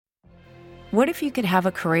What if you could have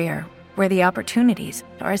a career where the opportunities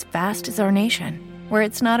are as vast as our nation, where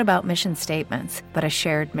it's not about mission statements, but a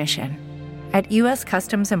shared mission? At U.S.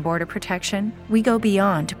 Customs and Border Protection, we go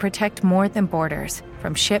beyond to protect more than borders.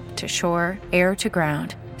 From ship to shore, air to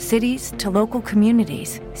ground, cities to local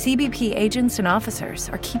communities, CBP agents and officers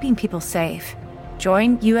are keeping people safe.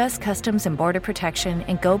 Join U.S. Customs and Border Protection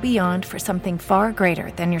and go beyond for something far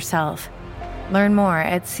greater than yourself. Learn more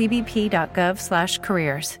at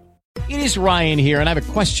cbp.gov/careers. It is Ryan here, and I have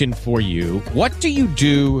a question for you. What do you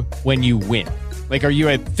do when you win? Like, are you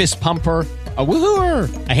a fist pumper, a woo-hooer,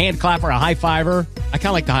 a hand clapper, a high fiver? I kind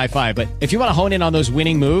of like the high five, but if you want to hone in on those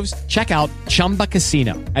winning moves, check out Chumba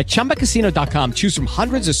Casino. At ChumbaCasino.com, choose from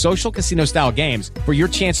hundreds of social casino-style games for your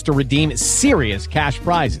chance to redeem serious cash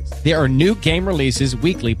prizes. There are new game releases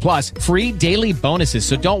weekly, plus free daily bonuses.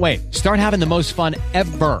 So don't wait. Start having the most fun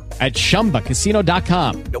ever at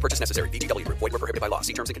ChumbaCasino.com. No purchase necessary. VGW. Void where prohibited by law.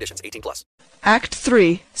 See terms and conditions. 18+. Act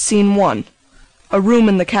 3, Scene 1. A room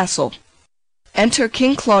in the castle. Enter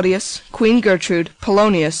King Claudius, Queen Gertrude,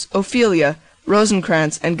 Polonius, Ophelia,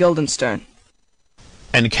 Rosencrantz, and Guildenstern.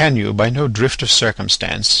 And can you, by no drift of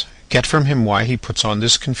circumstance, get from him why he puts on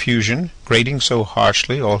this confusion, grating so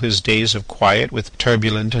harshly all his days of quiet with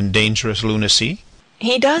turbulent and dangerous lunacy?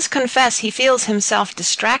 He does confess he feels himself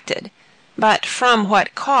distracted, but from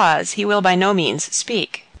what cause he will by no means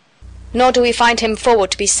speak. Nor do we find him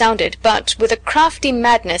forward to be sounded, but with a crafty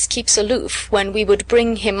madness keeps aloof when we would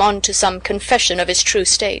bring him on to some confession of his true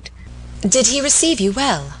state. Did he receive you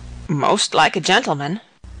well? Most like a gentleman.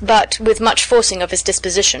 But with much forcing of his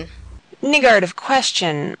disposition. Niggard of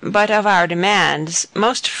question, but of our demands,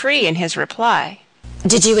 most free in his reply.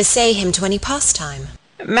 Did you essay him to any pastime?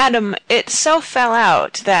 Madam, it so fell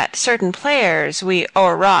out that certain players we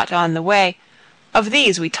o'erwrought on the way, of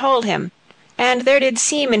these we told him, and there did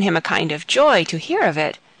seem in him a kind of joy to hear of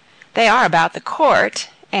it. They are about the court,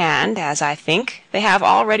 and, as I think, they have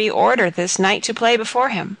already ordered this knight to play before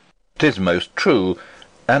him. 'Tis most true,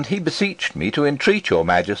 and he beseeched me to entreat your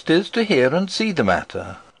majesties to hear and see the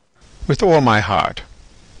matter. With all my heart,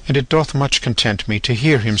 and it doth much content me to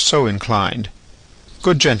hear him so inclined.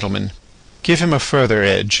 Good gentlemen, give him a further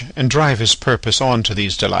edge, and drive his purpose on to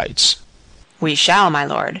these delights. We shall, my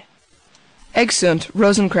lord. Exeunt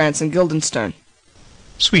Rosencrantz and Guildenstern.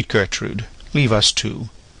 Sweet Gertrude, leave us too,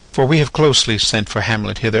 for we have closely sent for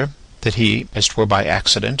Hamlet hither, that he, as 'twere by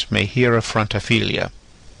accident, may here affront Ophelia.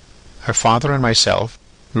 Her father and myself,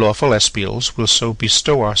 lawful espials, will so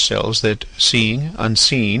bestow ourselves that, seeing,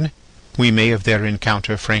 unseen, we may of their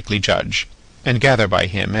encounter frankly judge, and gather by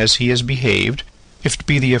him as he has behaved, if it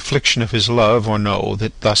be the affliction of his love or no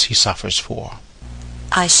that thus he suffers for.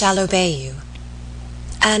 I shall obey you.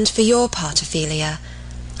 And for your part, Ophelia,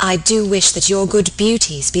 I do wish that your good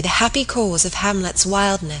beauties be the happy cause of Hamlet's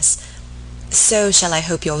wildness. So shall I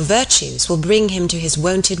hope your virtues will bring him to his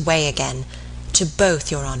wonted way again, to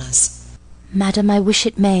both your honours. Madam, I wish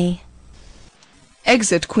it may.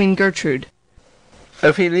 Exit Queen Gertrude.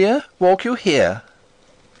 Ophelia, walk you here.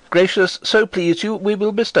 Gracious, so please you, we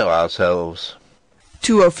will bestow ourselves.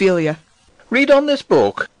 To Ophelia. Read on this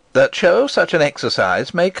book, that show of such an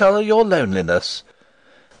exercise may colour your loneliness.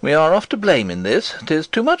 We are oft to blame in this. 'Tis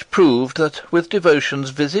too much proved that with devotion's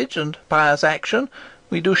visage and pious action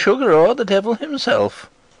we do sugar o'er the devil himself.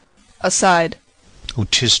 Aside. Oh,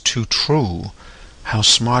 'tis too true. How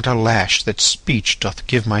smart a lash that speech doth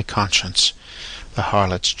give my conscience! The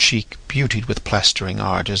harlot's cheek, beautied with plastering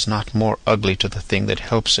art, is not more ugly to the thing that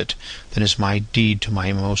helps it than is my deed to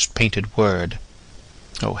my most painted word.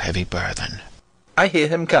 O heavy burthen! I hear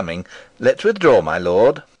him coming. Let's withdraw, my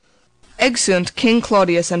lord. Exeunt King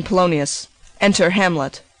Claudius and Polonius. Enter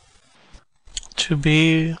Hamlet. To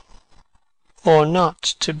be or not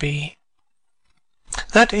to be?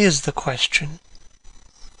 That is the question.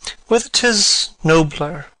 Whether 'tis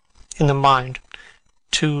nobler in the mind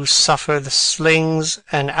to suffer the slings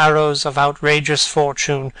and arrows of outrageous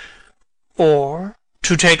fortune, or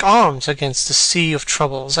to take arms against the sea of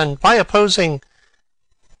troubles, and by opposing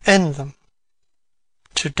end them,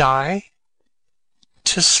 to die,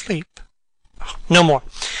 to sleep. No more.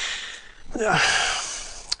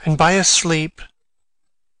 And by a sleep,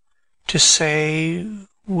 to say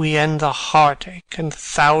we end the heartache and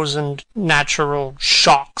 1,000 natural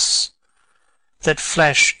shocks that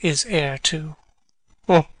flesh is heir to.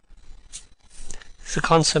 Oh, the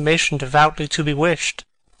consummation devoutly to be wished.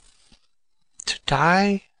 To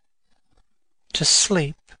die, to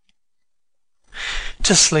sleep.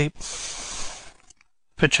 To sleep,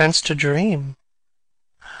 perchance to dream.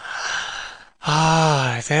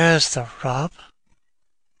 Ah, there's the rub.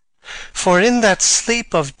 For in that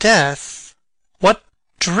sleep of death, what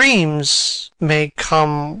dreams may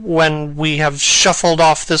come when we have shuffled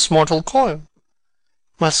off this mortal coil,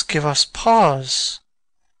 must give us pause.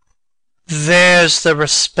 There's the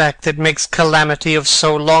respect that makes calamity of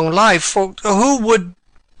so long life, for who would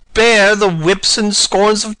bear the whips and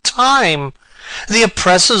scorns of time, the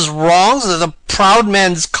oppressor's wrongs, the proud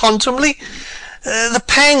man's contumely, the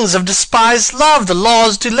pangs of despised love, the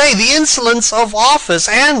law's delay, the insolence of office,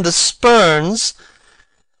 and the spurns,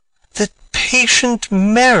 that patient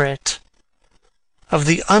merit of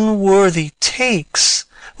the unworthy takes,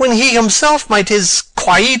 when he himself might his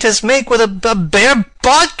quietus make with a bare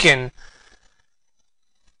bodkin?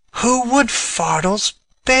 Who would fardels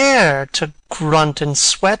bear to grunt and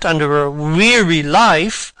sweat under a weary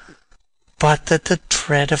life, but that the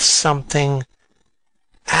dread of something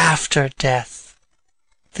after death,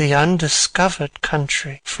 the undiscovered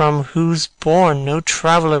country, from whose bourne no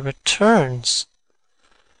traveller returns,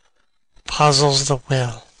 puzzles the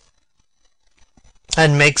will,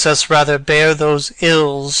 and makes us rather bear those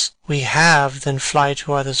ills we have than fly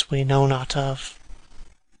to others we know not of.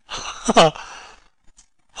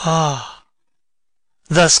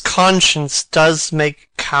 Thus conscience does make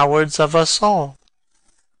cowards of us all,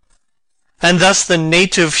 and thus the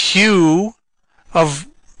native hue of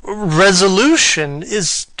resolution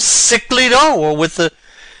is sicklied o'er with the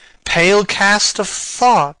pale cast of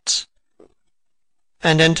thought,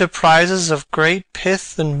 and enterprises of great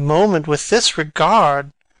pith and moment with this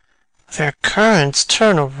regard their currents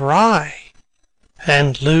turn awry,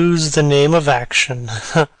 and lose the name of action.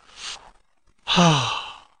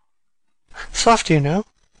 Soft, you know.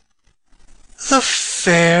 The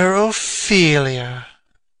fair Ophelia.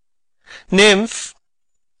 Nymph,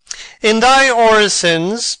 in thy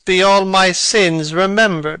orisons be all my sins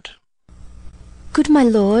remembered. Good my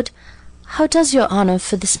lord, how does your honour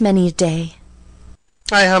for this many a day?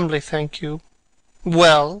 I humbly thank you.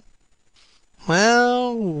 Well,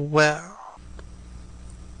 well, well.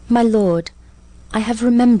 My lord, I have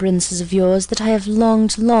remembrances of yours that I have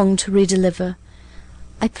longed long to redeliver.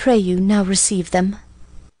 I pray you now receive them.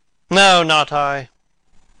 No, not I.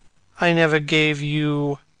 I never gave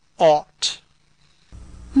you aught.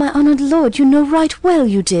 My honoured lord, you know right well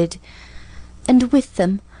you did. And with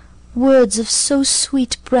them words of so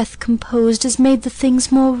sweet breath composed as made the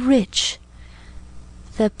things more rich.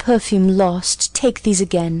 Their perfume lost, take these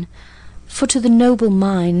again, for to the noble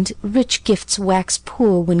mind rich gifts wax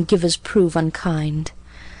poor when givers prove unkind.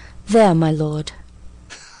 There, my lord.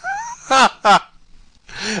 Ha ha!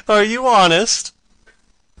 Are you honest?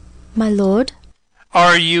 My lord?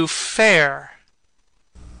 Are you fair?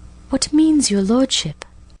 What means your lordship?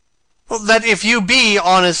 Well, that if you be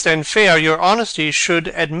honest and fair, your honesty should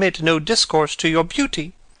admit no discourse to your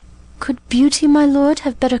beauty. Could beauty, my lord,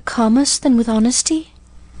 have better commerce than with honesty?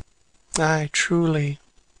 Ay, truly.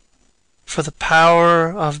 For the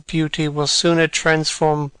power of beauty will sooner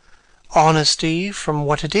transform honesty from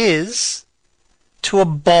what it is to a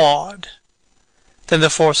bawd than the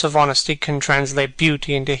force of honesty can translate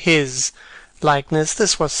beauty into his likeness.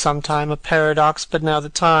 This was sometime a paradox, but now the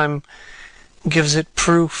time gives it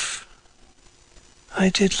proof. I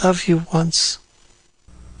did love you once.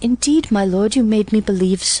 Indeed, my lord, you made me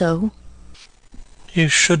believe so. You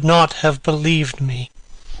should not have believed me,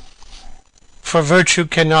 for virtue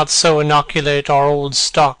cannot so inoculate our old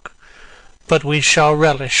stock, but we shall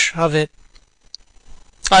relish of it.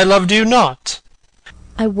 I loved you not.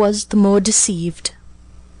 I was the more deceived.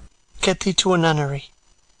 Get thee to a nunnery.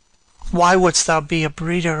 Why wouldst thou be a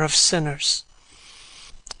breeder of sinners?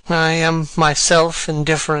 I am myself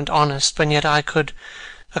indifferent honest, but yet I could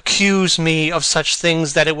accuse me of such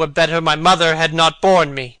things that it were better my mother had not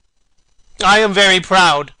borne me. I am very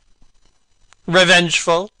proud,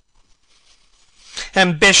 revengeful,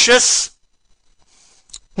 ambitious,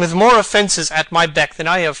 with more offences at my beck than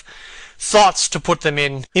I have thoughts to put them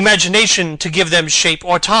in, imagination to give them shape,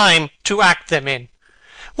 or time to act them in.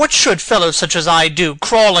 What should fellows such as I do,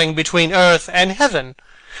 crawling between earth and heaven?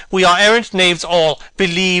 We are errant knaves all,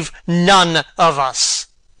 believe none of us.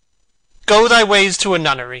 Go thy ways to a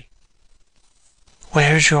nunnery.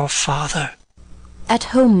 Where's your father? At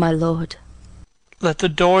home, my lord. Let the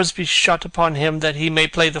doors be shut upon him, that he may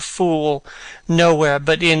play the fool nowhere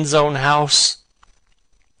but in's own house.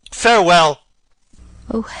 Farewell.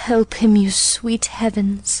 Oh, help him, you sweet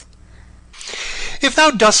heavens. If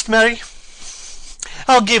thou dost marry,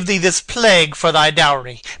 I'll give thee this plague for thy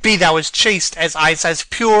dowry. Be thou as chaste as ice, as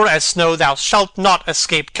pure as snow, thou shalt not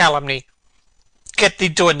escape calumny. Get thee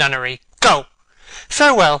to a nunnery. Go.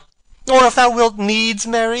 Farewell. Or if thou wilt needs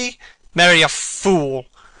marry, marry a fool,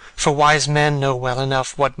 for wise men know well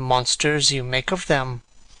enough what monsters you make of them.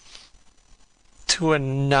 to a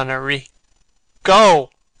nunnery. Go!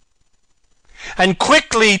 And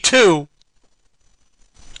quickly, too!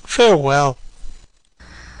 Farewell.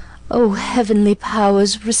 O heavenly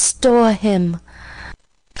powers, restore him.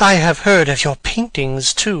 I have heard of your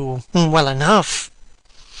paintings, too, well enough.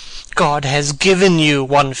 God has given you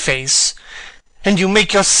one face, and you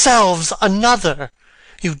make yourselves another.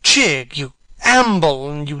 You jig, you amble,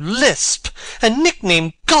 and you lisp, and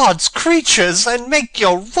nickname God's creatures, and make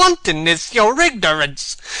your wantonness your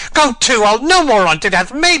ignorance. Go to, I'll no more on't, it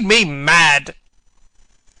hath made me mad.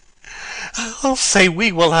 I'll say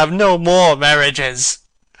we will have no more marriages.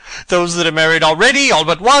 Those that are married already, all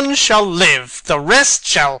but one, shall live. The rest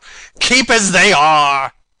shall keep as they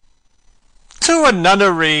are. To a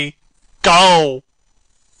nunnery, go.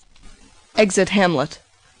 Exit Hamlet.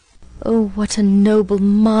 Oh, what a noble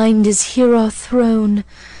mind is here o'erthrown!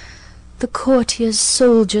 The courtiers,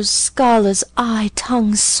 soldiers, scholars, eye,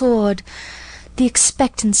 tongue, sword, the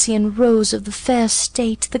expectancy and rose of the fair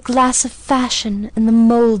state, the glass of fashion, and the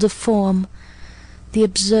mould of form, the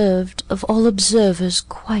observed of all observers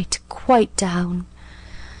quite down.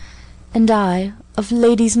 And I, of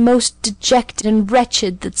ladies most dejected and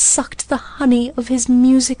wretched, that sucked the honey of his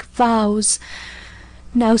music vows,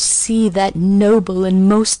 now see that noble and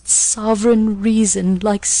most sovereign reason,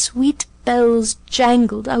 like sweet bells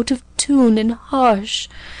jangled out of tune and harsh,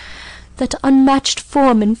 that unmatched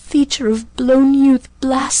form and feature of blown youth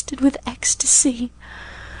blasted with ecstasy.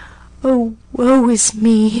 Oh, woe is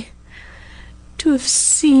me! To have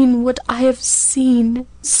seen what I have seen,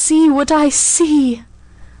 see what I see.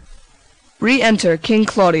 Re-enter King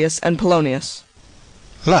Claudius and Polonius.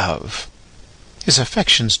 Love, his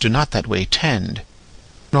affections do not that way tend,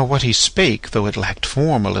 nor what he spake, though it lacked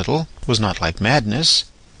form a little, was not like madness.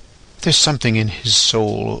 There's something in his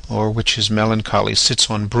soul, o'er which his melancholy sits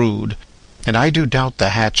on brood, and I do doubt the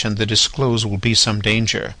hatch and the disclose will be some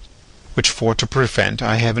danger, which for to prevent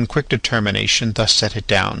I have in quick determination thus set it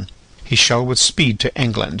down. He shall with speed to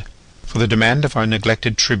England, for the demand of our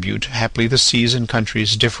neglected tribute, haply the seas and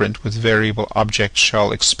countries different with variable objects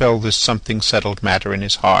shall expel this something settled matter in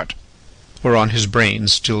his heart, whereon his brain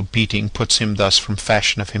still beating puts him thus from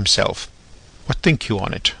fashion of himself. What think you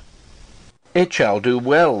on it? It shall do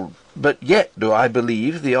well, but yet do I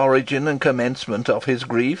believe the origin and commencement of his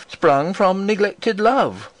grief sprung from neglected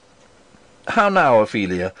love. How now,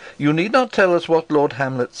 Ophelia? You need not tell us what Lord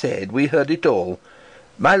Hamlet said. We heard it all.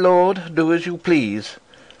 My lord, do as you please.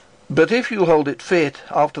 But if you hold it fit,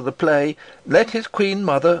 after the play, let his queen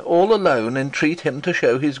mother all alone entreat him to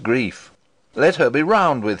show his grief. Let her be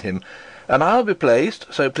round with him, and I'll be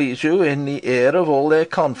placed, so please you, in the ear of all their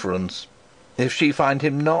conference. If she find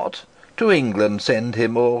him not, to England send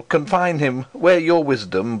him, or confine him where your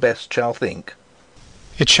wisdom best shall think.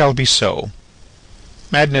 It shall be so.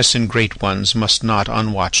 Madness in great ones must not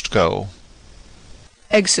unwatched go.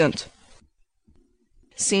 Exeunt.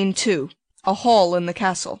 Scene 2. A hall in the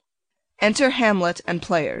castle. Enter Hamlet and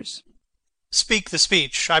players. Speak the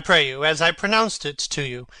speech, I pray you, as I pronounced it to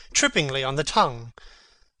you, trippingly on the tongue.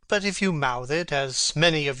 But if you mouth it, as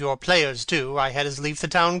many of your players do, I had as lief the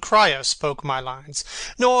town crier spoke my lines.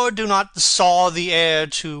 Nor do not saw the air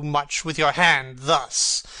too much with your hand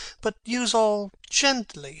thus, but use all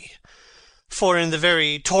gently. For in the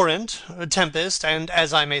very torrent, tempest, and,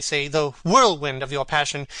 as I may say, the whirlwind of your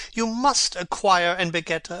passion, you must acquire and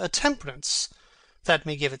beget a temperance, that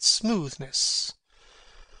may give it smoothness.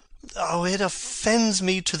 Oh, it offends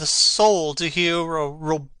me to the soul to hear a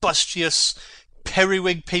robustious,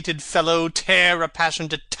 periwig-pated fellow tear a passion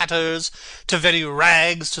to tatters, to very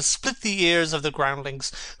rags, to split the ears of the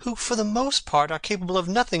groundlings, who for the most part are capable of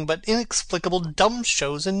nothing but inexplicable dumb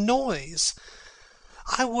shows and noise.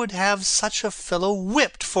 I would have such a fellow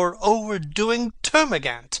whipped for overdoing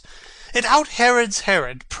Termagant. It out Herods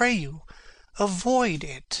Herod. Pray you, avoid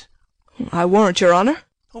it. I warrant your honour.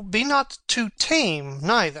 Be not too tame,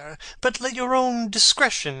 neither, but let your own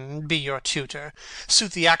discretion be your tutor.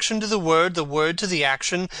 Suit the action to the word to the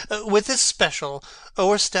action, with this special,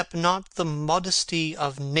 o'erstep not the modesty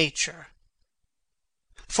of nature.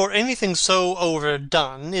 For anything so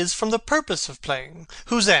overdone is from the purpose of playing,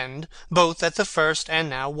 whose end, both at the first and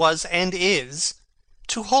now, was and is,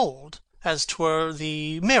 to hold, as 'twere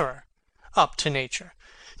the mirror, up to nature,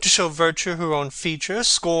 to show virtue her own feature,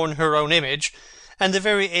 scorn her own image, and the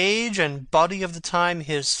very age and body of the time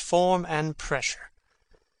his form and pressure.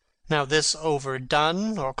 Now this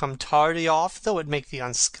overdone, or come tardy off, though it make the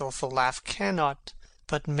unskilful laugh, cannot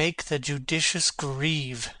but make the judicious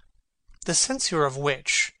grieve. The censure of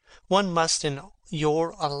which, one must in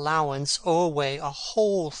your allowance o'erweigh a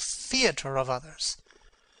whole theatre of others.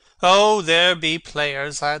 Oh, there be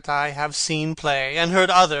players that I have seen play, and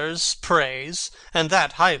heard others praise, and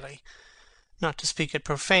that highly. Not to speak it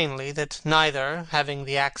profanely, that neither, having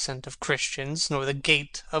the accent of Christians, nor the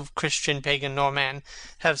gait of Christian pagan nor man,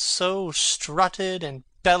 have so strutted and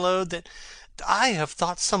bellowed that I have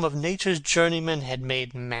thought some of nature's journeymen had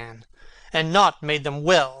made man, and not made them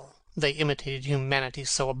well, they imitated humanity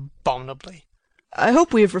so abominably. I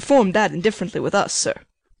hope we have reformed that indifferently with us, sir.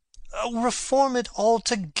 Reform it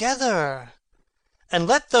altogether, and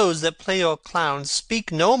let those that play your clowns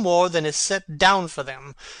speak no more than is set down for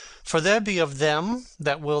them, for there be of them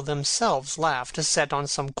that will themselves laugh to set on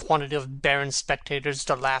some quantity of barren spectators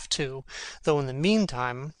to laugh too, though in the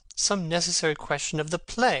meantime some necessary question of the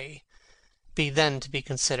play be then to be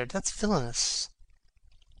considered. That's villainous,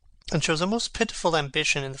 and shows a most pitiful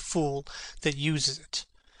ambition in the fool that uses it.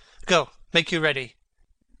 Go, make you ready.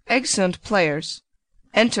 Excellent players.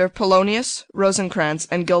 Enter Polonius, Rosencrantz,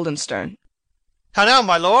 and Guildenstern. How now,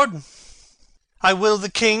 my lord? I will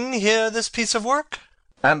the king hear this piece of work?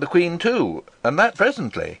 And the Queen too, and that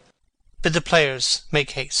presently. Bid the players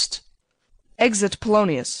make haste. Exit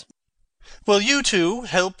Polonius. Will you two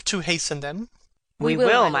help to hasten them? We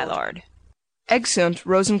will, my lord. Exeunt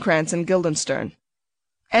Rosencrantz and Guildenstern.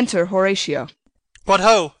 Enter Horatio. What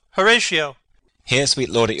ho, Horatio! Here, sweet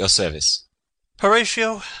lord, at your service.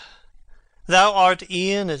 Horatio, thou art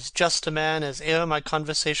e'en as just a man as e'er my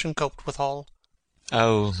conversation coped withal.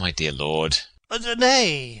 Oh, my dear lord.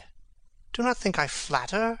 Nay, do not think I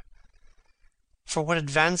flatter. For what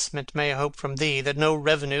advancement may I hope from thee, that no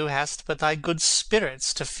revenue hast but thy good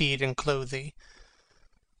spirits to feed and clothe thee?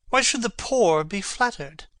 Why should the poor be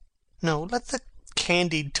flattered? No, let the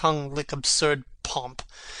candied tongue lick absurd pomp,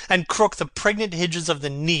 and crook the pregnant hinges of the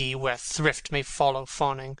knee where thrift may follow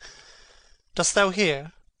fawning. Dost thou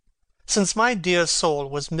hear? Since my dear soul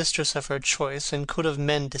was mistress of her choice, and could of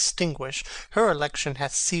men distinguish, her election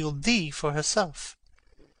hath sealed thee for herself.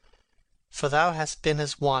 For thou hast been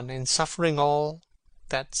as one, in suffering all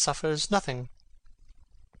that suffers nothing.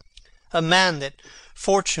 A man that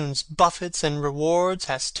fortune's buffets and rewards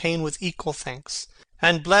hast ta'en with equal thanks,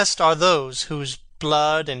 and blessed are those whose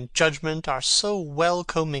blood and judgment are so well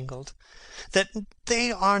commingled, that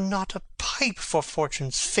they are not a pipe for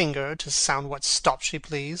fortune's finger to sound what stop she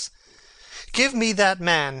please. Give me that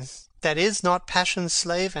man that is not passion's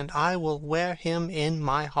slave, and I will wear him in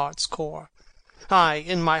my heart's core, ay,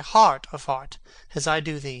 in my heart of heart, as I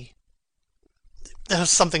do thee. There's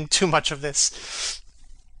something too much of this.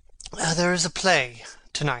 There is a play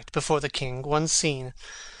to-night before the king. One scene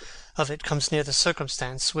of it comes near the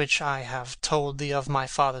circumstance which I have told thee of my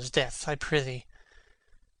father's death. I prithee,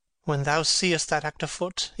 when thou seest that act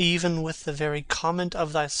afoot, even with the very comment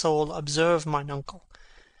of thy soul, observe mine uncle.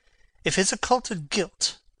 If his occulted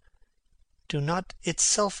guilt do not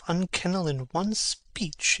itself unkennel in one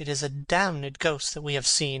speech, it is a damned ghost that we have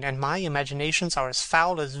seen, and my imaginations are as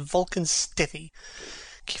foul as Vulcan's stithy.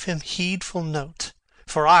 Give him heedful note,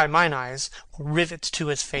 for mine eyes, will rivet to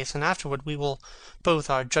his face, and afterward we will both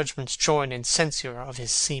our judgments join in censure of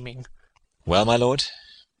his seeming. Well, my lord,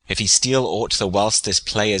 if he steal aught the whilst this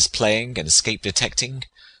play is playing, and escape detecting,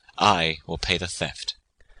 I will pay the theft.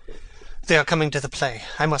 They are coming to the play.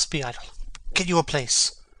 I must be idle. Get you a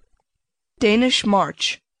place. Danish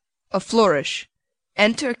March. A flourish.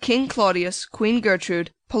 Enter King Claudius, Queen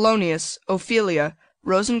Gertrude, Polonius, Ophelia,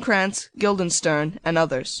 Rosencrantz, Guildenstern, and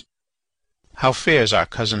others. How fares our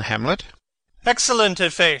cousin Hamlet? Excellent, i'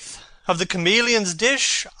 faith. Of the chameleon's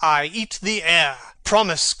dish I eat the air.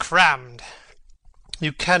 Promise crammed.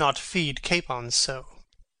 You cannot feed capons so.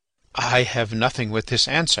 I have nothing with this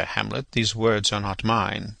answer, Hamlet. These words are not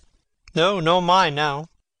mine. No, nor mine now.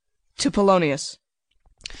 To Polonius.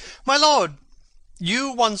 My lord,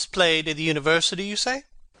 you once played at the university, you say?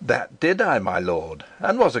 That did I, my lord,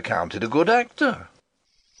 and was accounted a good actor.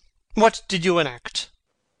 What did you enact?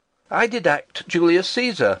 I did act Julius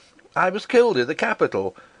Caesar. I was killed i' the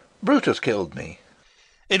Capitol. Brutus killed me.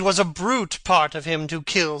 It was a brute part of him to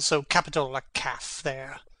kill so capital a calf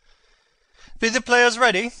there. Be the players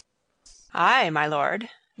ready? Ay, my lord.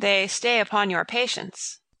 They stay upon your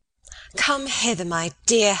patience. Come hither, my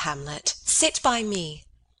dear Hamlet. Sit by me.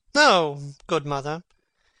 No, good mother.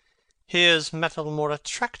 Here's metal more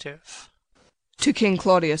attractive. To King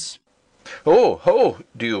Claudius. Oh, ho,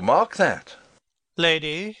 do you mark that?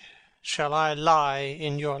 Lady, shall I lie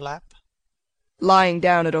in your lap? Lying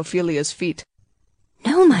down at Ophelia's feet.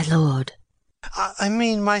 No, my lord. I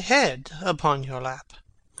mean my head upon your lap.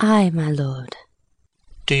 Ay, my lord.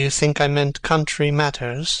 Do you think I meant country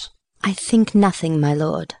matters? I think nothing, my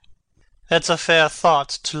lord. That's a fair thought,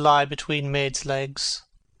 to lie between maids' legs.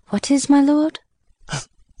 What is, my lord?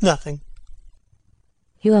 Nothing.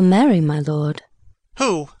 You are merry, my lord.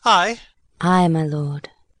 Who? I? I, my lord.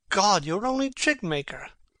 God, you're only jig-maker.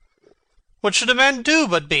 What should a man do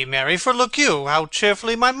but be merry? For look you, how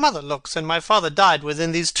cheerfully my mother looks, and my father died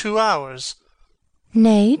within these 2 hours.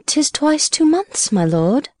 Nay, 'tis twice 2 months, my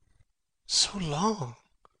lord. So long.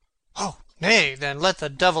 Oh, nay, then let the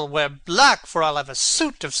devil wear black, for I'll have a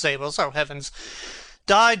suit of sables. Oh, heavens!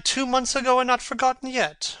 Died 2 months ago and not forgotten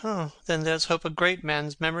yet. Oh, then there's hope a great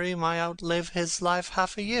man's memory may outlive his life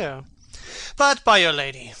half a year. But, by your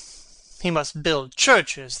lady, he must build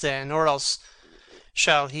churches then, or else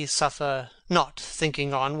shall he suffer not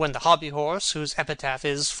thinking on when the hobby-horse, whose epitaph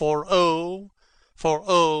is for oh,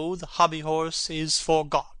 the hobby-horse is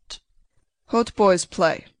forgot. Hautboys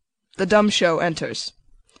play. The dumb show enters.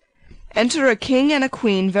 Enter a king and a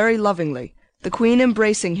queen very lovingly, the queen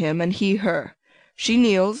embracing him, and he her. She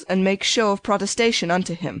kneels, and makes show of protestation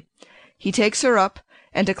unto him. He takes her up,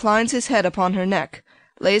 and declines his head upon her neck,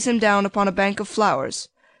 lays him down upon a bank of flowers.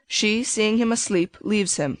 She, seeing him asleep,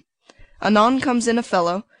 leaves him. Anon comes in a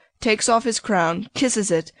fellow, takes off his crown,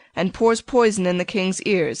 kisses it, and pours poison in the king's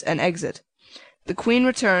ears, and exit. The queen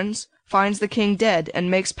returns, finds the king dead,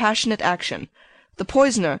 and makes passionate action. The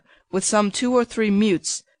poisoner, with some 2 or 3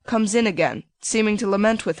 mutes, comes in again, seeming to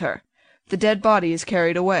lament with her. The dead body is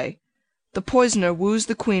carried away. The poisoner woos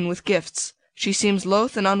the queen with gifts. She seems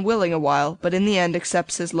loath and unwilling a while, but in the end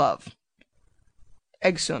accepts his love.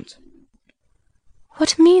 Exeunt.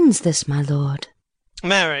 What means this, my lord?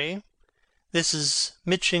 Mary, this is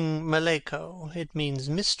Mitching Maleko. It means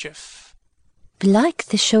mischief. Belike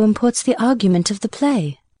this show imports the argument of the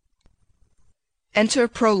play. Enter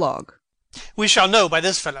Prologue. We shall know by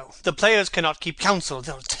this fellow. The players cannot keep counsel.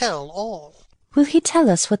 They'll tell all. Will he tell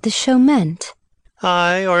us what this show meant?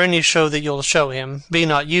 Ay, or any show that you'll show him. Be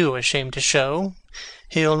not you ashamed to show.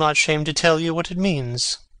 He'll not shame to tell you what it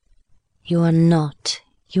means. You are not.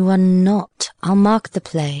 You are not. I'll mark the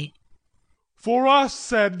play. For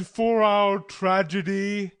us and for our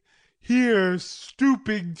tragedy, here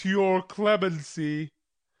stooping to your clemency,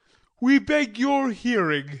 we beg your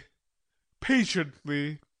hearing,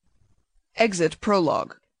 patiently. Exit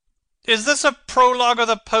Prologue. Is this a prologue or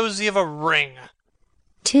the posy of a ring?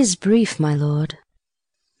 'Tis brief, my lord.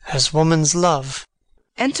 As woman's love.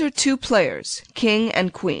 Enter 2 players, king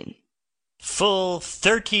and queen. Full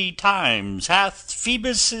 30 times hath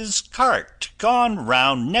Phoebus's cart gone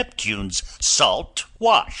round Neptune's salt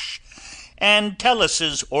wash, and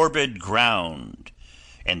Tellus' orbed ground,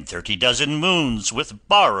 and 30 dozen moons with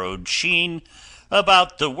borrowed sheen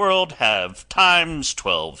about the world have times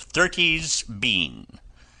 1230s been,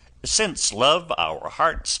 since love our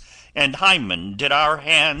hearts and Hymen did our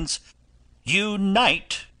hands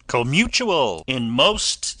unite commutual in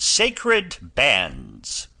most sacred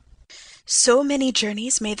bands. So many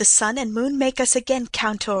journeys may the sun and moon make us again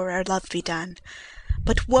count o'er our love be done.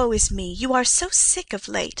 But woe is me, you are so sick of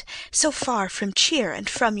late, so far from cheer and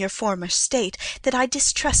from your former state, that I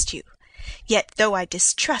distrust you. Yet though I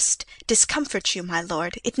discomfort you, my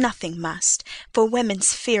lord, it nothing must, for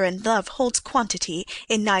women's fear and love holds quantity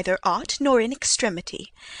in neither aught nor in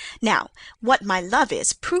extremity. Now, what my love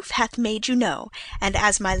is, proof hath made you know, and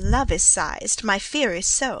as my love is sized, my fear is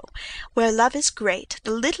so. Where love is great,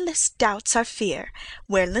 the littlest doubts are fear;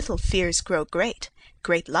 where little fears grow great,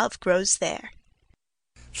 great love grows there.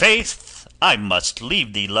 Faith, I must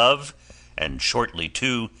leave thee, love, and shortly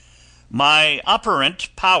too. My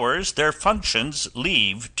operant powers their functions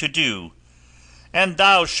leave to do, and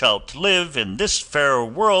thou shalt live in this fair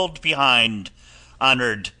world behind,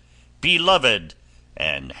 honoured, beloved,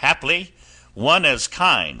 and haply one as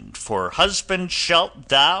kind, for husband shalt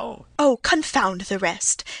thou. Oh, confound the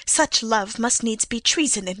rest! Such love must needs be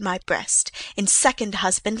treason in my breast. In second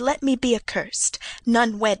husband let me be accursed.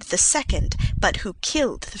 None wed the second, but who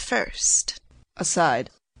killed the first. Aside.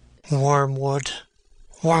 Wormwood.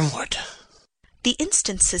 The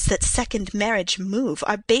instances that second marriage move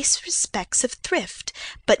are base respects of thrift,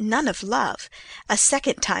 but none of love. A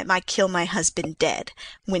second time I kill my husband dead,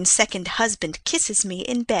 when second husband kisses me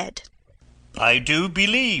in bed. I do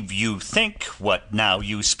believe you think what now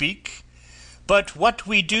you speak, but what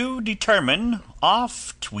we do determine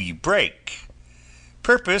oft we break.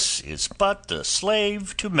 Purpose is but the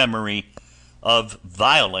slave to memory, of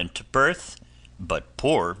violent birth, but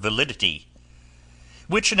poor validity,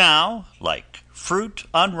 which now, like fruit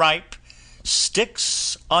unripe,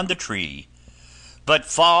 sticks on the tree, but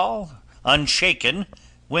fall unshaken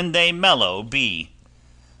when they mellow be.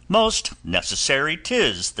 Most necessary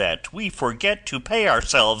 'tis that we forget to pay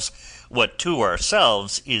ourselves what to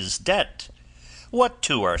ourselves is debt. What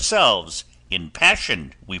to ourselves in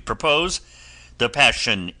passion we propose, the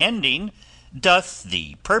passion ending, doth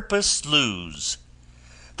the purpose lose.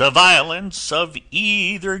 The violence of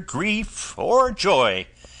either grief or joy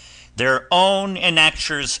their own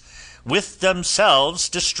enactures with themselves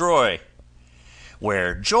destroy.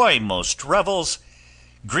 Where joy most revels,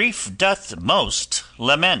 grief doth most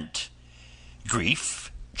lament.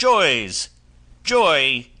 Grief joys,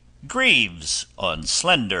 joy grieves on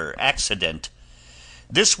slender accident.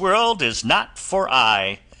 This world is not for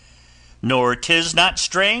aye, nor 'tis not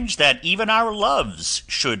strange that even our loves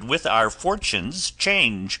should with our fortunes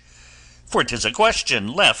change. For 'tis a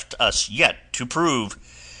question left us yet to prove,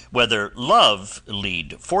 whether love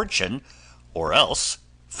lead fortune, or else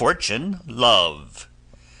fortune love.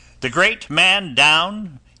 The great man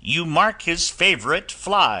down, you mark his favourite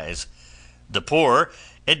flies. The poor,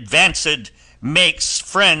 advanced, makes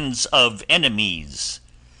friends of enemies.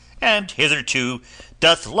 And hitherto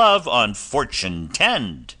doth love on fortune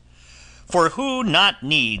tend. For who not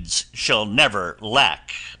needs shall never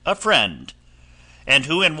lack a friend. And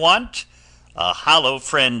who in want a hollow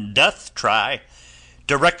friend doth try,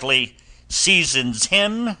 directly seasons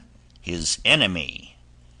him his enemy.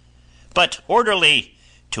 But orderly,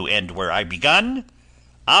 to end where I begun,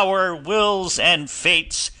 our wills and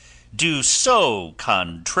fates do so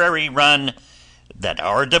contrary run, that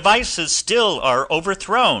our devices still are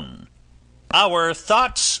overthrown. Our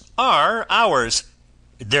thoughts are ours,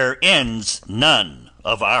 their ends none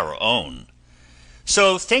of our own.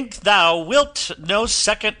 So think thou wilt no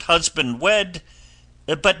second husband wed,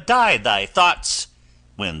 but die thy thoughts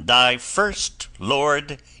when thy first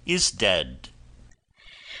lord is dead.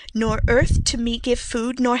 Nor earth to me give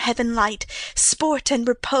food, nor heaven light, sport and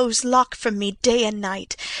repose lock from me day and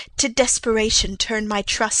night. To desperation turn my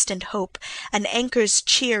trust and hope, an anchor's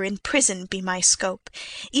cheer in prison be my scope.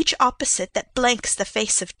 Each opposite that blanks the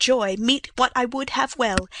face of joy, meet what I would have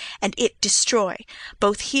well, and it destroy.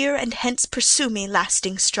 Both here and hence pursue me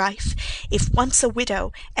lasting strife, if once a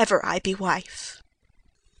widow, ever I be wife.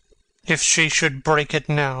 If she should break it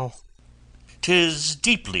now, 'tis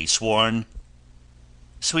deeply sworn.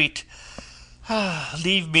 Sweet,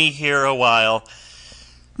 leave me here a while,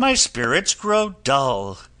 my spirits grow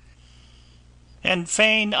dull, and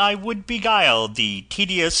fain I would beguile the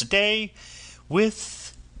tedious day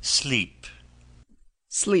with sleep.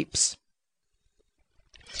 Sleeps.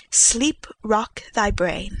 Sleep rock thy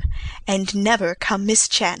brain, and never come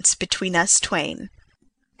mischance between us twain.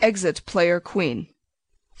 Exit player queen.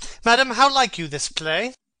 Madam, how like you this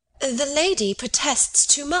play? The lady protests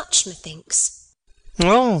too much, methinks.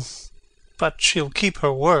 Oh, but she'll keep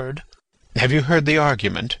her word. Have you heard the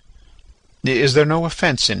argument? Is there no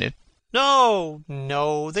offence in it? No,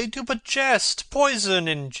 no, they do but jest, poison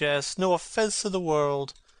in jest, no offence of the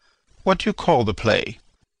world. What do you call the play?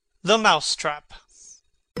 The Mousetrap.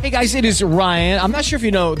 Hey guys, it is Ryan. I'm not sure if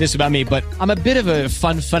you know this about me, but I'm a bit of a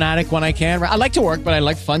fun fanatic when I can. I like to work, but I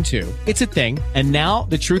like fun too. It's a thing. And now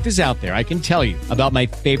the truth is out there. I can tell you about my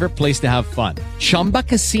favorite place to have fun. Chumba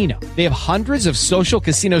Casino. They have hundreds of social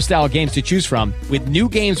casino style games to choose from with new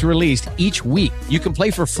games released each week. You can play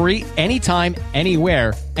for free anytime,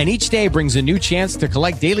 anywhere. And each day brings a new chance to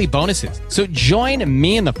collect daily bonuses. So join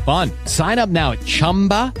me in the fun. Sign up now at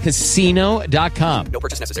ChumbaCasino.com. No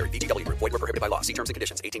purchase necessary. VGW. Void where prohibited by law. See terms and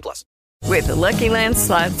conditions. 18+. With the Lucky Land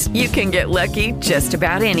Slots, you can get lucky just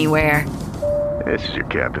about anywhere. This is your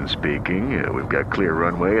captain speaking. We've got clear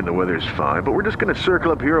runway and the weather's fine, but we're just going to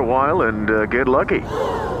circle up here a while and get lucky.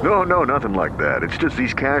 No, nothing like that. It's just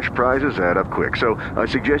these cash prizes add up quick. So I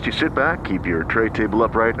suggest you sit back, keep your tray table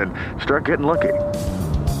upright, and start getting lucky.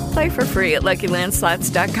 Play for free at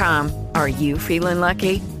LuckyLandSlots.com. Are you feeling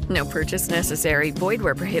lucky? No purchase necessary. Void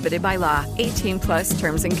where prohibited by law. 18+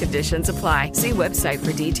 terms and conditions apply. See website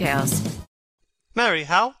for details. Marry,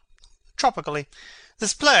 how? Tropically.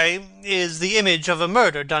 This play is the image of a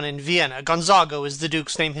murder done in Vienna. Gonzago is the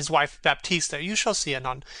Duke's name, his wife Baptista. You shall see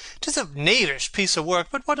anon. 'Tis a knavish piece of work,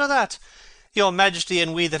 but what of that? Your Majesty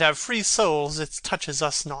and we that have free souls, it touches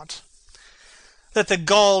us not. That the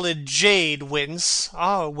galled jade wince,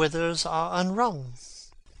 our withers are unwrung.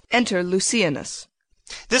 Enter Lucianus.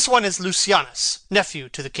 This one is Lucianus, nephew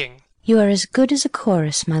to the king. You are as good as a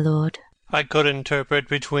chorus, my lord. I could interpret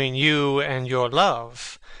between you and your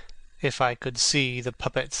love, if I could see the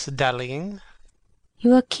puppets dallying.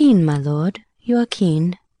 You are keen, my lord, you are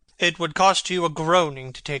keen. It would cost you a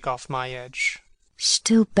groaning to take off my edge.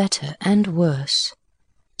 Still better and worse.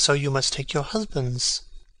 So you must take your husband's.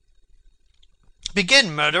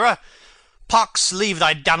 Begin, murderer! Pox leave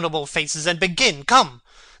thy damnable faces, and begin, come!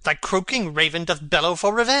 Thy croaking raven doth bellow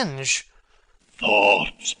for revenge.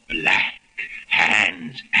 Thoughts black,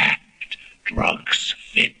 hands apt, drugs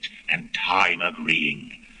fit and time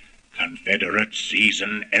agreeing, confederate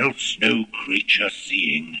season else no creature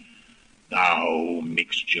seeing, thou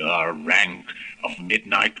mixture rank of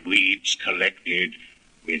midnight weeds collected,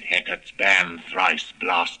 with Hecate's ban thrice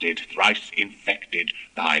blasted, thrice infected,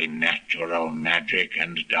 thy natural magic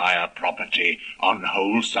and dire property on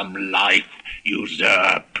wholesome life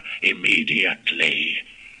usurp immediately.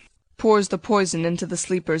 Pours the poison into the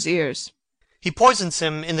sleeper's ears. He poisons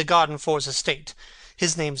him in the garden for his estate.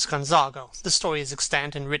 His name's Gonzago. The story is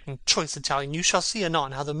extant and written choice Italian. You shall see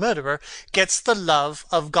anon how the murderer gets the love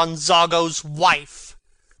of Gonzago's wife.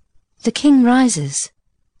 The king rises.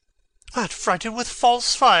 Art frighted with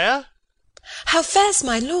false fire? How fares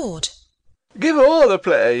my lord? Give all the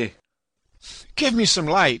play. Give me some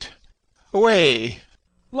light. Away.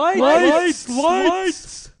 Lights!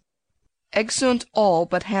 Exeunt all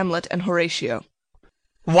but Hamlet and Horatio.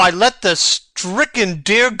 Why, let the stricken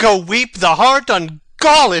deer go weep, the heart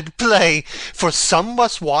ungalled play. For some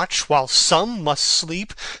must watch while some must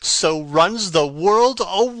sleep, so runs the world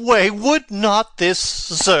away. Would not this,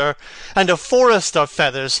 sir, and a forest of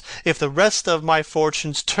feathers, if the rest of my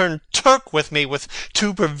fortunes turn Turk with me, with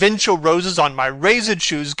 2 provincial roses on my razed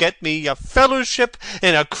shoes, get me a fellowship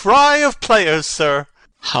in a cry of players, sir?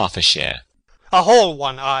 Half a share. A whole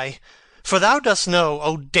one, I. For thou dost know,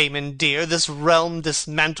 O Damon dear, this realm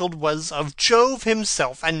dismantled was of Jove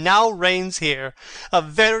himself, and now reigns here a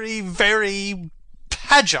very, very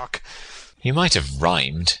Pajock. You might have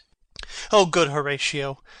rhymed. O good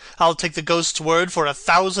Horatio, I'll take the ghost's word for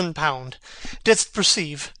 £1,000. Didst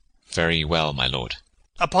perceive? Very well, my lord.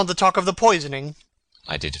 Upon the talk of the poisoning?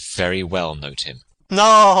 I did very well note him.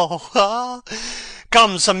 No.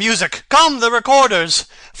 Come, some music! Come, the recorders!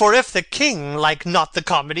 For if the king like not the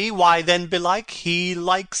comedy, why then belike he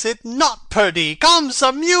likes it not, perdie. Come,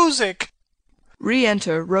 some music!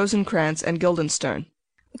 Re-enter Rosencrantz and Guildenstern.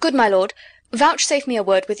 Good my lord, vouchsafe me a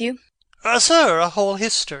word with you. Sir, a whole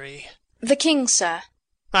history. The king, sir,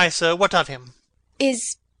 Ay, sir, what of him?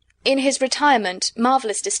 is, in his retirement,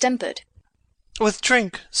 marvellous distempered. With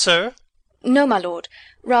drink, sir? No, my lord,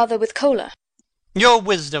 rather with choler. Your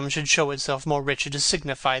wisdom should show itself more richer to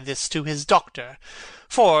signify this to his doctor.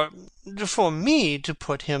 For me to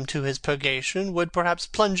put him to his purgation would perhaps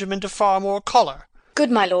plunge him into far more choler.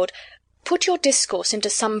 Good my lord, put your discourse into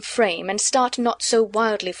some frame, and start not so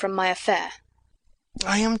wildly from my affair.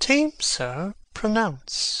 I am tame, sir.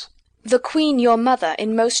 Pronounce. The queen your mother,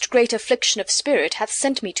 in most great affliction of spirit, hath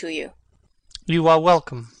sent me to you. You are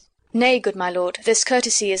welcome. Nay, good my lord, this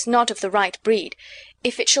courtesy is not of the right breed.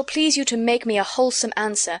 If it shall please you to make me a wholesome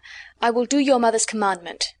answer, I will do your mother's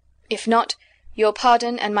commandment. If not, your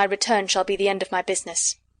pardon and my return shall be the end of my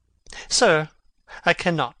business. Sir, I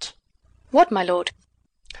cannot. What, my lord?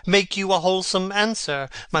 Make you a wholesome answer,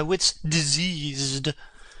 my wit's diseased.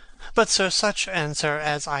 But, sir, such answer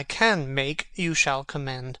as I can make you shall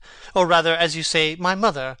command, or rather, as you say, my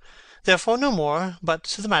mother. Therefore no more, but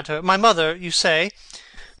to the matter. My mother, you say.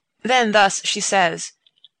 Then thus she says,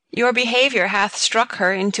 your behaviour hath struck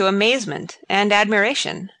her into amazement and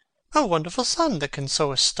admiration. A wonderful son that can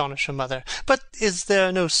so astonish a mother. But is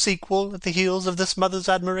there no sequel at the heels of this mother's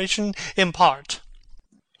admiration? Impart.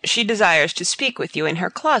 She desires to speak with you in her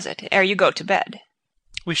closet ere you go to bed.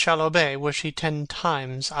 We shall obey, were she 10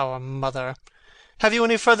 times our mother. Have you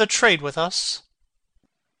any further trade with us?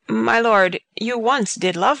 My lord, you once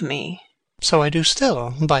did love me. So I do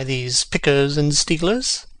still, by these pickers and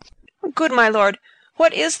stealers. Good my lord,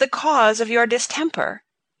 what is the cause of your distemper?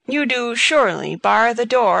 You do surely bar the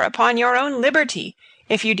door upon your own liberty,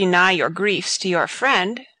 if you deny your griefs to your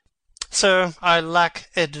friend. Sir, I lack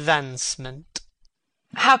advancement.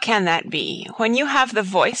 How can that be, when you have the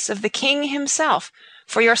voice of the king himself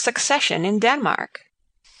for your succession in Denmark?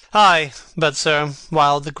 Ay, but, sir,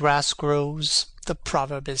 while the grass grows, the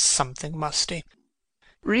proverb is something musty.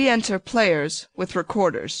 Re-enter players with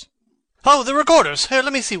recorders. Oh, the recorders! Here,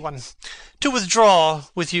 let me see one. To withdraw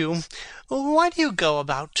with you, why do you go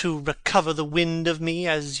about to recover the wind of me,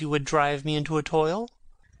 as you would drive me into a toil?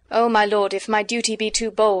 Oh, my lord, if my duty be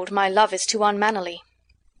too bold, my love is too unmannerly.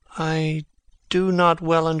 I do not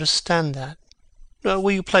well understand that.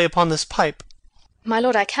 Will you play upon this pipe? My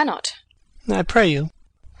lord, I cannot. I pray you.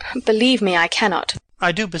 Believe me, I cannot.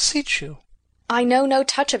 I do beseech you. I know no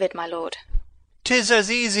touch of it, my lord. 'Tis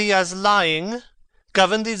as easy as lying.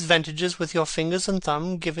 Govern these ventages with your fingers and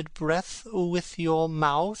thumb, give it breath with your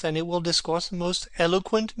mouth, and it will discourse most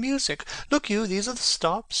eloquent music. Look you, these are the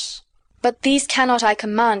stops. But these cannot I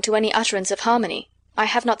command to any utterance of harmony. I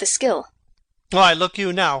have not the skill. Why, look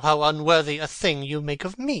you now, how unworthy a thing you make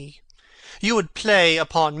of me. You would play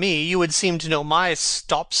upon me, you would seem to know my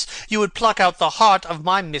stops, you would pluck out the heart of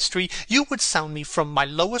my mystery, you would sound me from my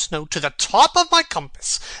lowest note to the top of my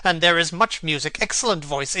compass, and there is much music, excellent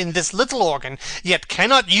voice, in this little organ, yet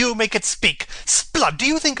cannot you make it speak. Splud, do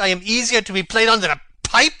you think I am easier to be played on than a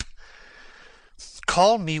pipe?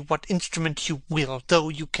 Call me what instrument you will, though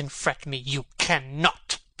you can fret me, you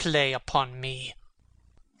cannot play upon me.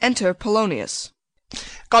 Enter Polonius.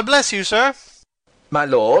 God bless you, sir. My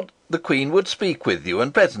lord, the Queen would speak with you,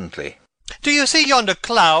 and presently. Do you see yonder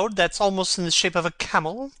cloud that's almost in the shape of a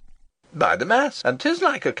camel? By the mass, and 'tis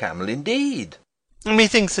like a camel indeed.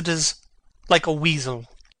 Methinks it is like a weasel.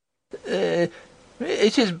 It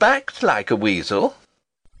is backed like a weasel.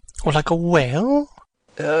 Or like a whale?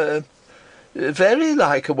 Very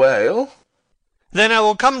like a whale. Then I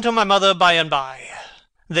will come to my mother by and by.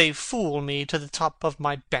 They fool me to the top of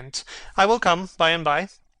my bent. I will come by and by.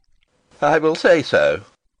 I will say so.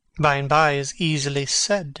 By and by is easily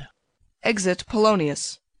said. Exit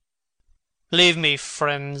Polonius. Leave me,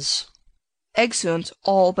 friends. Exeunt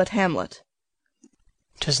all but Hamlet.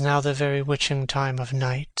 'Tis now the very witching time of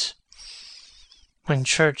night, when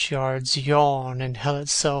churchyards yawn and hell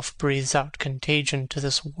itself breathes out contagion to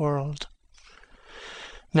this world.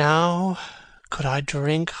 Now could I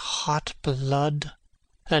drink hot blood,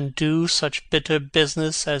 and do such bitter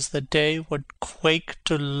business as the day would quake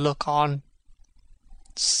to look on.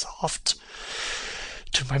 Soft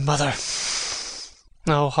to my mother.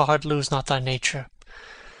 O heart, lose not thy nature.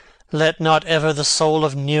 Let not ever the soul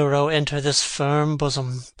of Nero enter this firm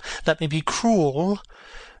bosom. Let me be cruel,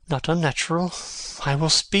 not unnatural. I will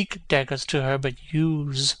speak daggers to her, but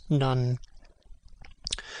use none.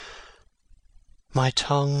 My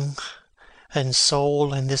tongue and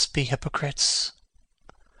soul in this be hypocrites.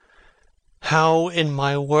 How in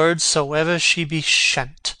my words soever she be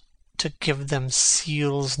shent, to give them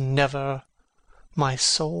seals never, my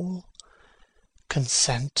soul,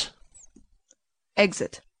 consent.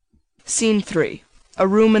 Exit. Scene 3. A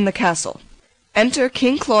room in the castle. Enter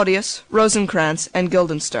King Claudius, Rosencrantz, and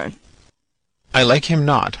Guildenstern. I like him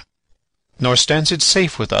not, nor stands it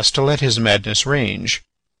safe with us to let his madness range.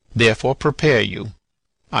 Therefore prepare you.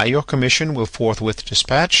 I your commission will forthwith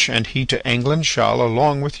dispatch, and he to England shall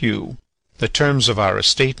along with you. The terms of our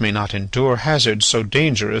estate may not endure hazard so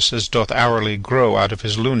dangerous as doth hourly grow out of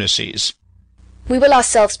his lunacies. We will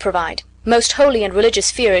ourselves provide. Most holy and religious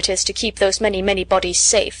fear it is to keep those many, many bodies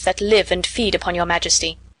safe that live and feed upon your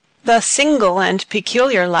majesty. The single and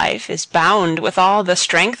peculiar life is bound with all the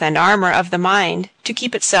strength and armour of the mind to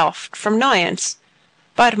keep itself from noyance,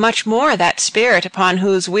 but much more that spirit upon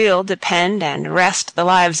whose weal depend and rest the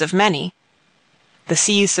lives of many. The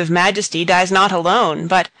cease of majesty dies not alone,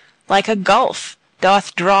 but, like a gulf,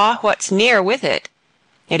 doth draw what's near with it.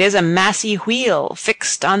 It is a massy wheel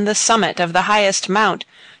fixed on the summit of the highest mount,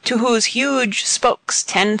 to whose huge spokes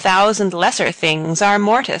 10,000 lesser things are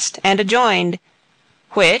morticed and adjoined,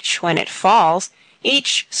 which, when it falls,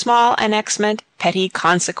 each small annexment, petty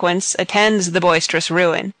consequence attends the boisterous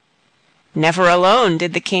ruin. Never alone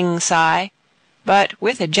did the king sigh, but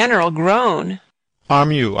with a general groan.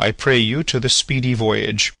 Arm you, I pray you, to the speedy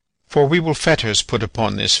voyage, for we will fetters put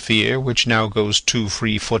upon this fear, which now goes too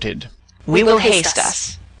free-footed. We will haste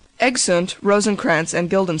us. Exeunt Rosencrantz and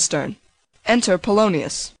Guildenstern. Enter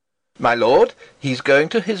Polonius. My lord, he's going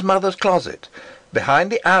to his mother's closet.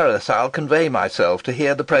 Behind the arras I'll convey myself to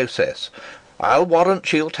hear the process. I'll warrant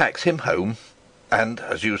she'll tax him home. And,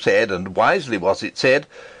 as you said, and wisely was it said,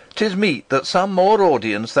 'tis meet that some more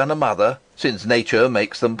audience than a mother, since nature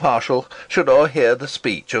makes them partial, should o'erhear the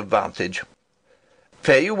speech of vantage.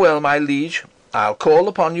 Fare you well, my liege. I'll call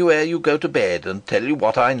upon you ere you go to bed, and tell you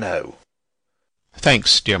what I know.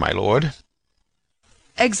 Thanks, dear my lord.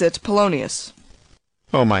 Exit Polonius.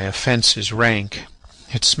 O my offence is rank.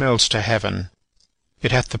 It smells to heaven.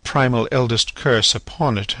 It hath the primal eldest curse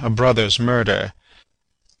upon it, a brother's murder.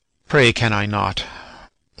 Pray can I not,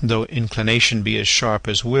 though inclination be as sharp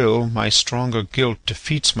as will, my stronger guilt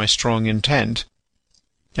defeats my strong intent,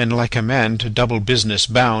 and like a man to double business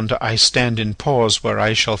bound, I stand in pause where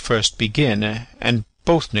I shall first begin, and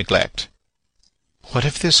both neglect. What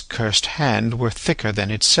if this cursed hand were thicker than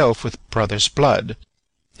itself with brother's blood?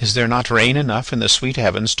 Is there not rain enough in the sweet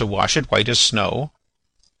heavens to wash it white as snow?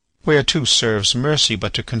 Whereto serves mercy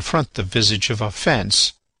but to confront the visage of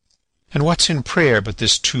offence? And what's in prayer but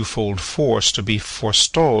this twofold force to be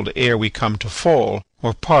forestalled ere we come to fall,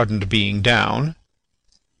 or pardoned being down?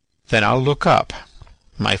 Then I'll look up.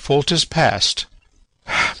 My fault is past.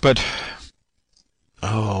 But,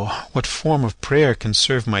 oh, what form of prayer can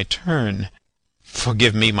serve my turn?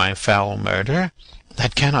 Forgive me my foul murder.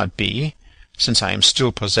 That cannot be. since I am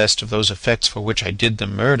still possessed of those effects for which I did the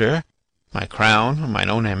murder, my crown, mine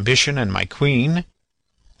own ambition, and my queen,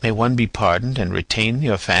 may one be pardoned and retain the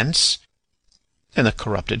offence? In the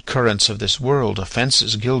corrupted currents of this world,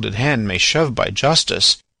 offence's gilded hand may shove by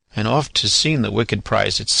justice, and oft 'tis seen the wicked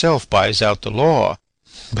prize itself buys out the law.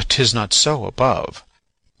 But 'tis not so above.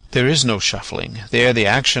 There is no shuffling. There the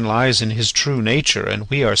action lies in his true nature, and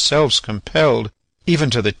we ourselves compelled, even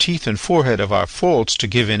to the teeth and forehead of our faults, to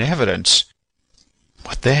give in evidence.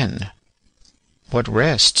 What then? What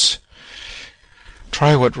rests?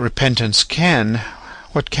 Try what repentance can,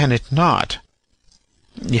 what can it not?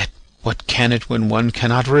 Yet what can it when one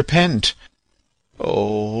cannot repent?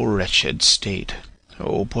 O wretched state!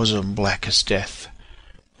 O bosom black as death!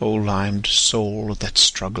 O limed soul that,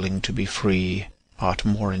 struggling to be free, art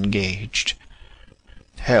more engaged!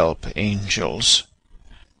 Help, angels!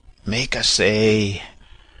 Make essay!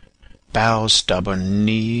 Bow stubborn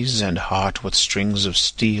knees and heart with strings of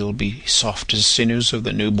steel, be soft as sinews of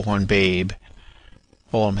the newborn babe.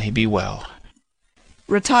 All may be well.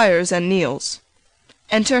 Retires and kneels.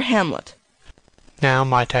 Enter Hamlet. Now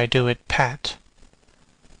might I do it pat.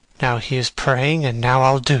 Now he is praying, and now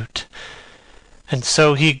I'll do't. And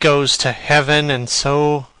so he goes to heaven, and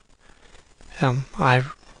so am I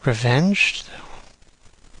revenged?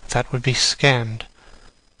 That would be scanned.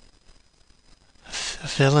 A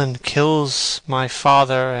villain kills my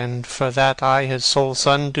father, and for that I, his sole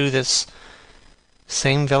son, do this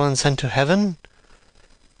same villain sent to heaven?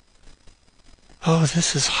 Oh,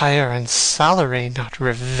 this is hire and salary, not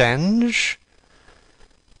revenge.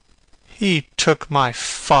 He took my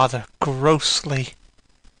father grossly,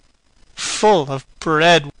 full of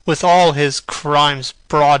bread, with all his crimes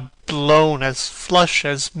broad blown as flush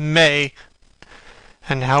as May.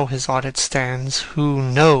 And how his audit stands, who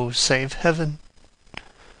knows save heaven?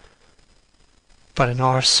 But in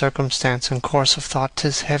our circumstance and course of thought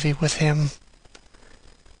 'tis heavy with him.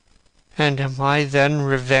 And am I then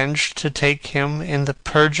revenged to take him in the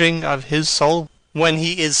purging of his soul, when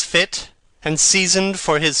he is fit and seasoned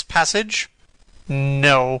for his passage?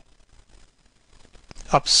 No.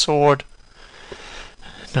 Up sword.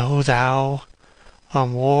 Know thou a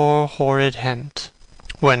more horrid hent,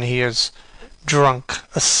 when he is drunk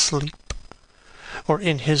asleep, or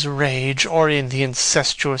in his rage, or in the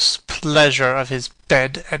incestuous pleasure of his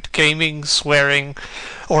bed, at gaming, swearing,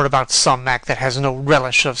 or about some act that has no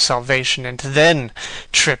relish of salvation, and then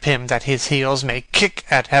trip him that his heels may kick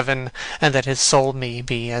at heaven, and that his soul may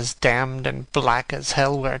be as damned and black as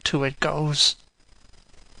hell whereto it goes.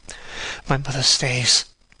 My mother stays.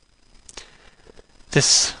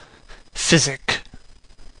 This physic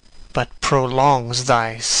but prolongs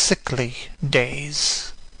thy sickly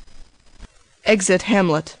days. Exit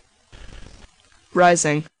Hamlet.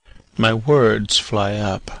 Rising. My words fly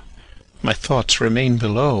up. My thoughts remain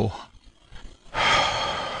below.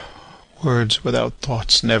 Words without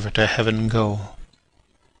thoughts never to heaven go.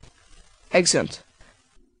 Exeunt.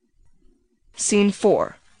 Scene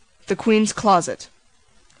 4. The Queen's closet.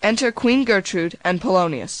 Enter Queen Gertrude and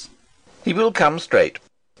Polonius. He will come straight.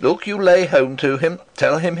 Look you lay home to him,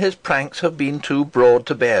 tell him his pranks have been too broad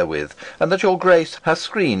to bear with, and that your grace hath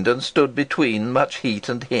screened and stood between much heat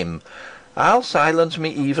and him. I'll silence me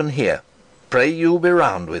even here. Pray you be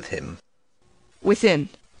round with him. Within.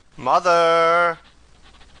 Mother!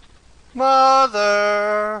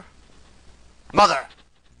 Mother! Mother!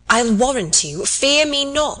 I'll warrant you, fear me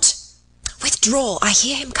not. Withdraw, I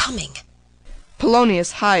hear him coming.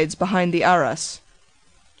 Polonius hides behind the arras.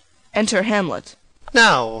 Enter Hamlet.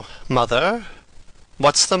 Now, mother,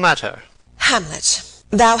 what's the matter? Hamlet,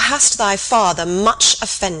 thou hast thy father much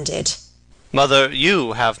offended. Mother,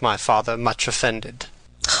 you have my father much offended.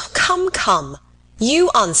 Come, come, you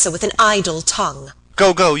answer with an idle tongue.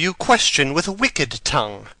 Go, go, you question with a wicked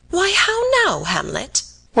tongue. Why, how now, Hamlet?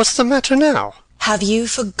 What's the matter now? Have you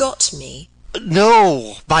forgot me?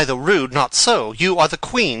 No, by the rood, not so. You are the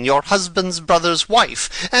queen, your husband's brother's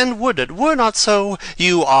wife, and would it were not so,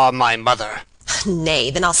 you are my mother. Nay,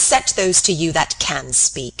 then I'll set those to you that can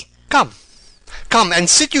speak. Come, come, and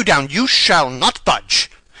sit you down, you shall not budge.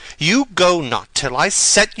 You go not till I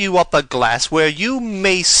set you up a glass where you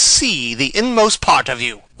may see the inmost part of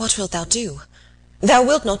you. What wilt thou do? Thou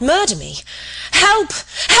wilt not murder me. Help!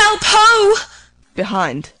 Help! Ho!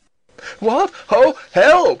 Behind. What? Ho!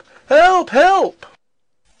 Help! Help! Help!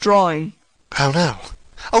 Drawing. How now?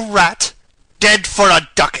 A rat? Dead for a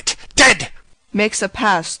ducat! Dead! Makes a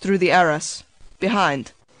pass through the arras.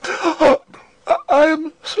 Behind. I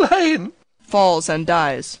am slain. Falls and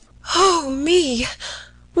dies. Oh me!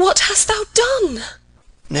 What hast thou done?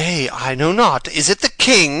 Nay, I know not. Is it the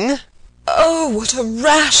king? Oh, what a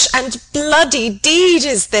rash and bloody deed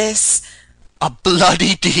is this! A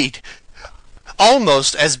bloody deed!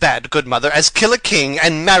 Almost as bad, good mother, as kill a king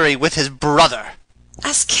and marry with his brother.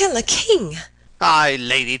 As kill a king? Ay,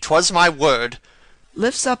 lady, 'twas my word.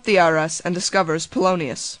 Lifts up the arras and discovers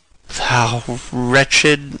Polonius. Thou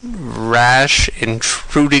wretched, rash,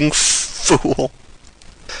 intruding fool!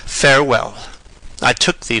 Farewell. I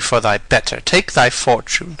took thee for thy better. Take thy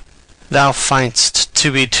fortune. Thou find'st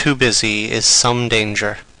to be too busy is some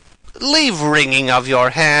danger. Leave wringing of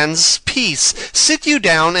your hands. Peace. Sit you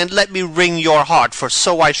down, and let me wring your heart, for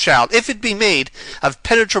so I shall, if it be made of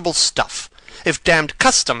penetrable stuff, if damned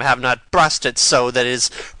custom have not brusted it so that it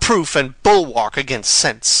is proof and bulwark against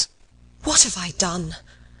sense. What have I done,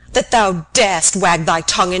 that thou darest wag thy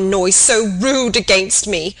tongue in noise so rude against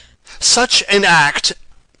me? Such an act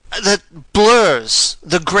that blurs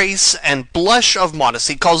the grace and blush of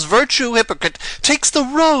modesty, calls virtue hypocrite, takes the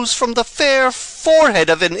rose from the fair forehead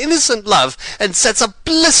of an innocent love, and sets a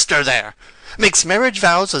blister there, makes marriage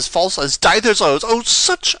vows as false as divers oaths. Oh,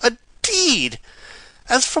 such a deed,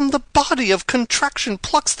 as from the body of contraction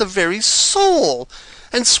plucks the very soul,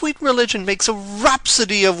 and sweet religion makes a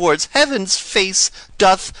rhapsody of words, heaven's face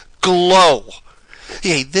doth glow.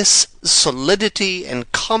 Yea, this solidity and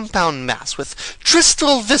compound mass, with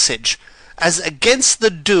tristal visage, as against the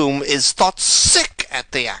doom, is thought sick at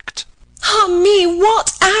the act. Ah me,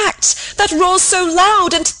 what act, that roars so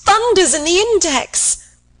loud and thunders in the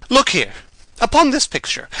index? Look here, upon this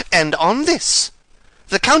picture, and on this,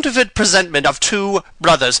 the counterfeit presentment of two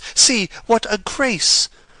brothers. See what a grace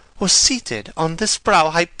was seated on this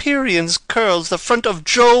brow. Hyperion's curls, the front of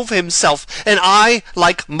Jove himself, an eye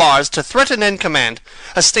like Mars to threaten and command,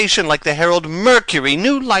 a station like the herald Mercury,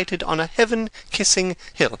 new lighted on a heaven-kissing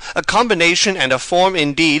hill, a combination and a form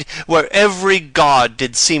indeed, where every god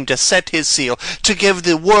did seem to set his seal, to give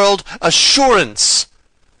the world assurance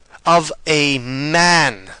of a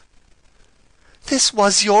man. This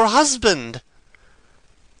was your husband.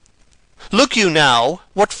 Look you now,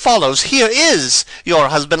 what follows. Here is your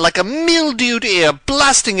husband, like a mildewed ear,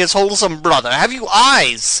 blasting his wholesome brother. Have you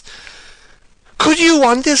eyes? Could you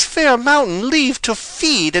on this fair mountain leave to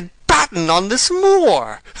feed and batten on this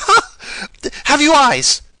moor? Have you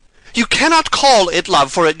eyes? You cannot call it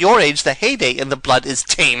love, for at your age the heyday in the blood is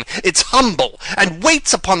tame. It's humble, and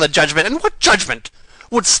waits upon the judgment. And what judgment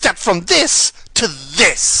would step from this to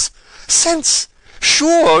this? Sense,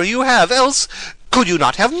 sure you have, else could you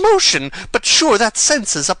not have motion? But sure that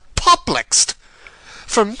sense is apoplexed.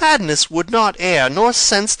 For madness would not err, nor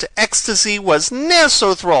sense to ecstasy was ne'er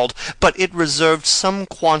so thralled, but it reserved some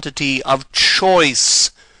quantity of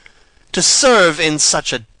choice to serve in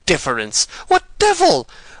such a difference. What devil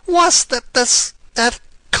was that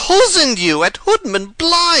cozened you at Hoodman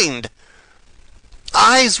blind?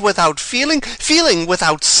 Eyes without feeling, feeling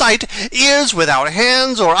without sight, ears without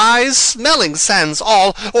hands or eyes, smelling sans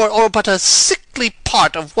all, or but a sickly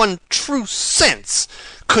part of one true sense,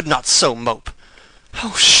 could not so mope.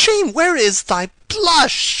 Oh, shame, where is thy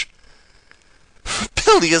blush?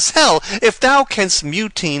 Bilious hell, if thou canst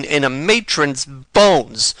mutine in a matron's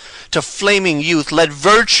bones, to flaming youth let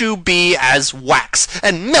virtue be as wax,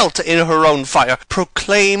 and melt in her own fire.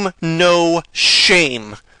 Proclaim no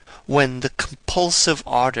shame when the compulsive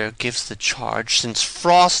ardour gives the charge, since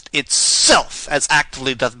frost itself as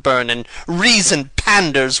actively doth burn, and reason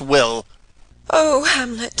panders will. Oh,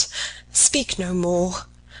 Hamlet, speak no more.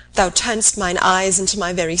 Thou turn'st mine eyes into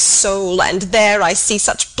my very soul, and there I see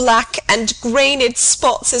such black and grained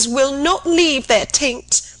spots as will not leave their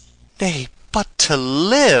taint. Nay, but to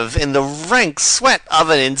live in the rank sweat of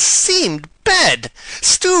an enseamed bed,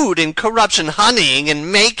 stewed in corruption, honeying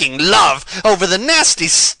and making love over the nasty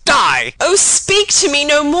sty. Oh, speak to me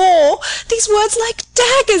no more. These words like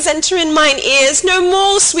daggers enter in mine ears. No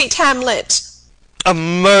more, sweet Hamlet. A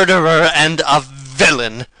murderer and a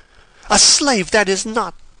villain, a slave that is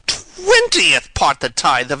not 20th part the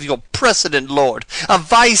tithe of your precedent lord, a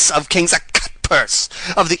vice of kings, a cut-purse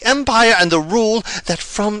of the empire and the rule, that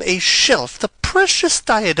from a shelf the precious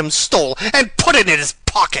diadem stole, and put it in his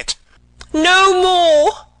pocket. No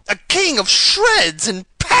more! A king of shreds and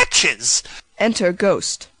patches. Enter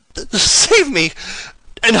Ghost. Save me,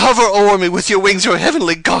 and hover o'er me with your wings, your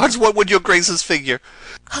heavenly guards. What would your graces figure?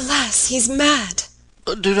 Alas, he's mad.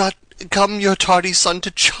 Do not come your tardy son to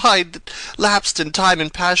chide, lapsed in time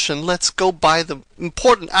and passion. Let's go by the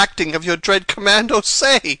important acting of your dread command. Oh,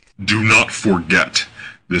 say! Do not forget,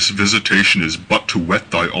 this visitation is but to whet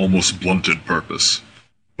thy almost blunted purpose.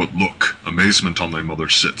 But look, amazement on thy mother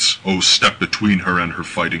sits. O step between her and her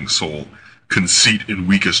fighting soul. Conceit in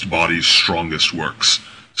weakest body's strongest works.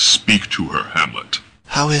 Speak to her, Hamlet.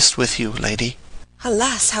 How is't with you, lady?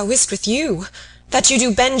 Alas, how is't with you, that you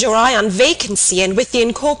do bend your eye on vacancy, and with the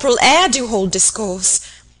incorporeal air do hold discourse?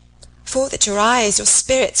 For that your eyes your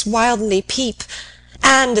spirits wildly peep,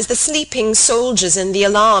 and, as the sleeping soldiers in the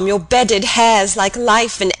alarm, your bedded hairs, like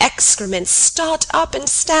life and excrement, start up and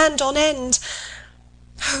stand on end.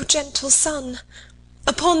 O gentle sun,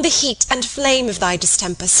 upon the heat and flame of thy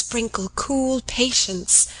distemper sprinkle cool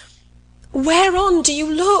patience. Whereon do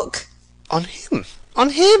you look? On him,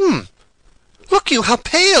 on him! Look you, how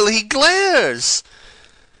pale he glares!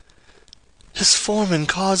 His form and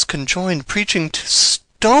cause conjoined, preaching to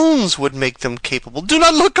stones would make them capable. Do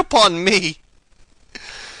not look upon me!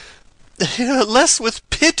 Lest with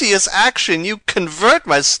piteous action you convert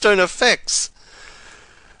my stern effects,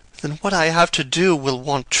 then what I have to do will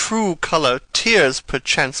want true colour, tears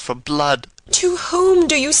perchance for blood. To whom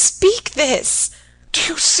do you speak this?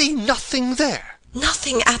 Do you see nothing there?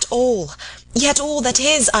 Nothing at all, yet all that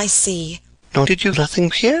is I see. Nor did you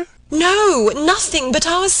nothing hear? No, nothing but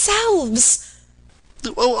ourselves.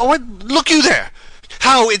 Oh, look you there!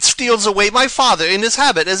 How it steals away my father in his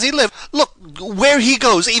habit as he lived. Look, where he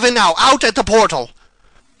goes, even now, out at the portal.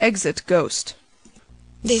 Exit Ghost.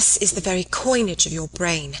 This is the very coinage of your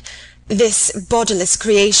brain. This bodiless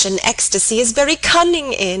creation ecstasy is very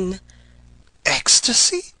cunning in.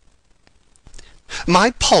 Ecstasy?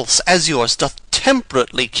 My pulse, as yours, doth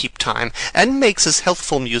temperately keep time, and makes as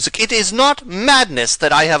healthful music. It is not madness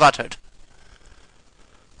that I have uttered.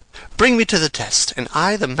 Bring me to the test, and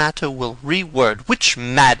I the matter will reword. Which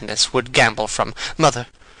madness would gamble from? Mother,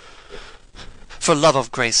 for love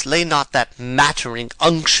of grace, lay not that mattering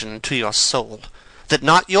unction to your soul, that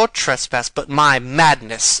not your trespass, but my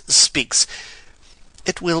madness speaks.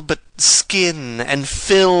 It will but skin and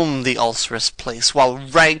film the ulcerous place, while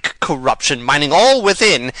rank corruption, mining all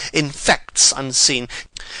within, infects unseen.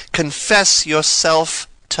 Confess yourself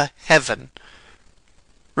to heaven.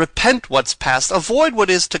 Repent what's past, avoid what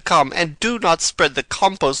is to come, and do not spread the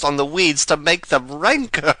compost on the weeds to make them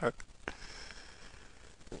ranker.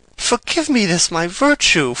 Forgive me this my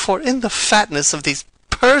virtue, for in the fatness of these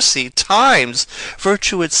pursy times,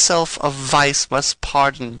 virtue itself of vice must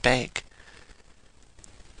pardon beg.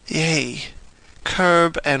 Yea,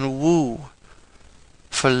 curb and woo,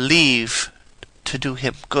 for leave to do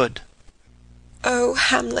him good. O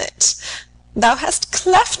Hamlet, thou hast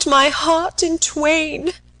cleft my heart in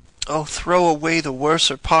twain. Oh, throw away the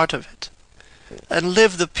worser part of it, and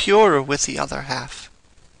live the purer with the other half.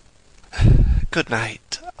 Good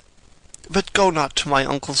night. But go not to my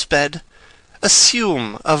uncle's bed.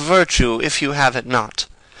 Assume a virtue, if you have it not.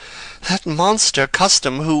 That monster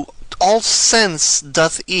Custom, who all sense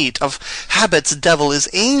doth eat, of habit's devil is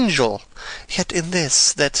angel, yet in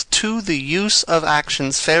this, that to the use of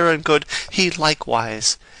actions fair and good he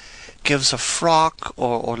likewise gives a frock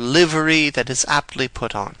or livery that is aptly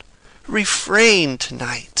put on. Refrain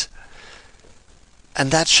to-night, and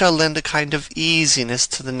that shall lend a kind of easiness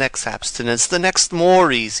to the next abstinence, the next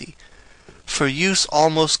more easy, for use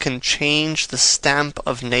almost can change the stamp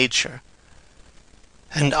of nature,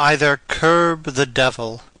 and either curb the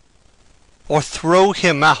devil, or throw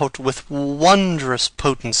him out with wondrous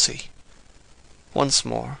potency. Once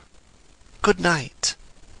more, good night.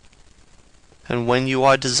 And when you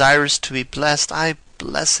are desirous to be blessed, I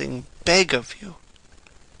blessing beg of you.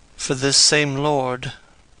 For this same Lord,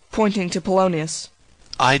 pointing to Polonius,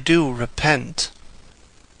 I do repent.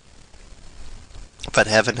 But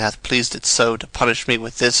heaven hath pleased it so to punish me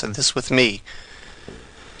with this, and this with me,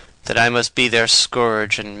 that I must be their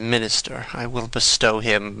scourge and minister. I will bestow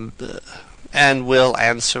him, and will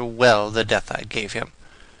answer well the death I gave him.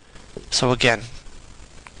 So again,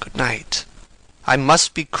 good night. I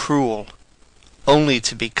must be cruel, only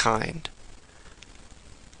to be kind.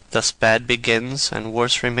 Thus bad begins, and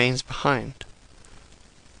worse remains behind.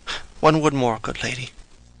 One word more, good lady.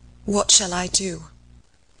 What shall I do?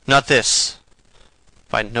 Not this,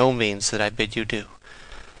 by no means that I bid you do.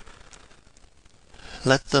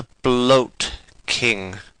 Let the bloat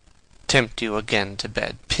king tempt you again to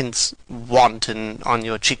bed, pince wanton on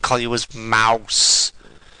your cheek, call you his mouse,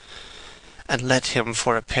 and let him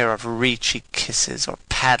for a pair of reechy kisses, or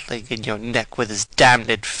paddling in your neck with his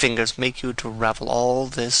damned fingers, make you to revel all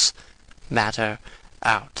this matter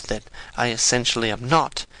out, that I essentially am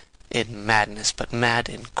not in madness, but mad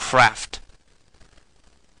in craft.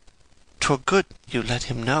 'Twere good you let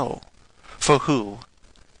him know, for who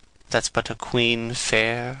that's but a queen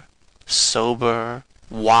fair, sober,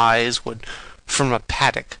 wise, would from a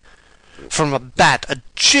paddock, from a bat, a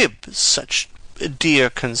jib, such dear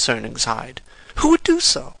concernings hide? Who would do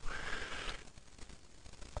so?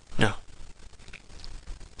 No.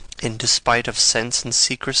 in despite of sense and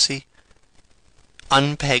secrecy,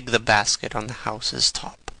 unpeg the basket on the house's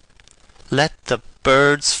top. Let the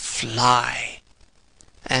birds fly,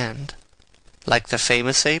 and, like the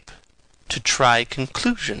famous ape, to try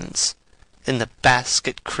conclusions, in the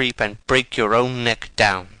basket creep and break your own neck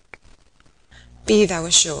down. Be thou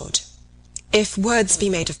assured, if words be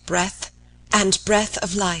made of breath, and breath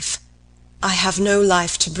of life, I have no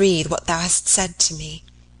life to breathe what thou hast said to me.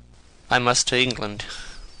 I must to England.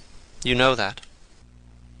 You know that.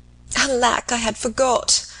 Alack, I had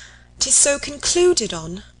forgot. 'Tis so concluded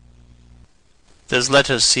on. There's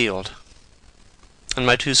letters sealed, and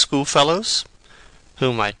my 2 schoolfellows,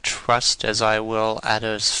 whom I trust as I will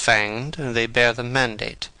adders fanged, they bear the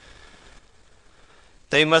mandate.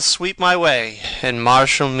 They must sweep my way, and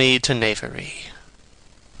marshal me to knavery.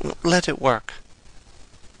 Let it work,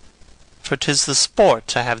 for 'tis the sport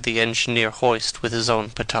to have the engineer hoist with his own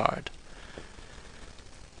petard.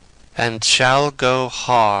 And shall go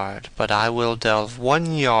hard, but I will delve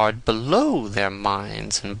 1 yard below their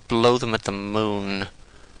minds, and blow them at the moon.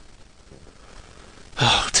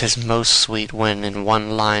 Oh, 'tis most sweet when in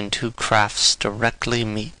 1 line 2 crafts directly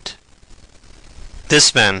meet.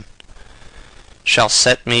 This man shall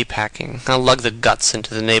set me packing. I'll lug the guts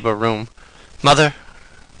into the neighbor room. Mother,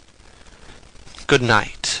 good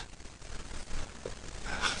night.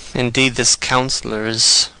 Indeed, this counselor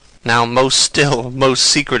is now most still, most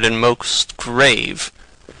secret, and most grave,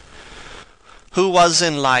 who was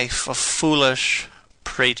in life a foolish,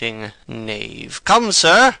 prating knave. Come,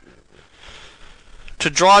 sir, to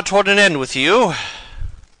draw toward an end with you.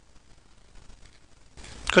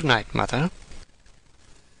 Good night, mother.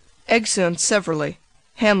 Exeunt severally,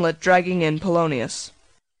 Hamlet dragging in Polonius.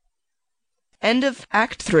 End of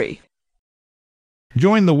Act 3.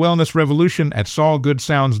 Join the wellness revolution at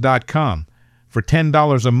SaulGoodSounds.com. For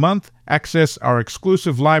 $10 a month, access our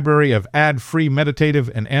exclusive library of ad-free meditative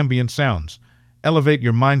and ambient sounds. Elevate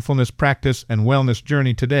your mindfulness practice and wellness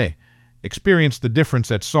journey today. Experience the difference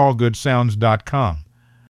at SaulGoodSounds.com.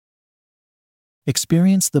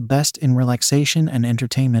 Experience the best in relaxation and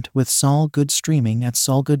entertainment with Saul Good streaming at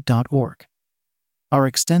saulgood.org. Our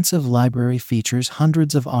extensive library features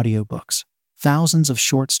hundreds of audiobooks, thousands of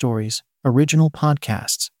short stories, original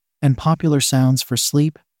podcasts, and popular sounds for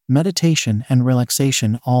sleep, meditation, and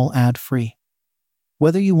relaxation, all ad-free.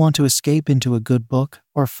 Whether you want to escape into a good book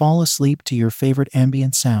or fall asleep to your favorite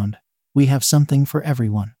ambient sound, we have something for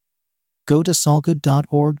everyone. Go to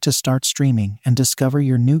saulgood.org to start streaming and discover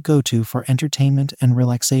your new go-to for entertainment and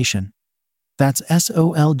relaxation. That's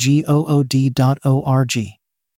SOLGOOD.org.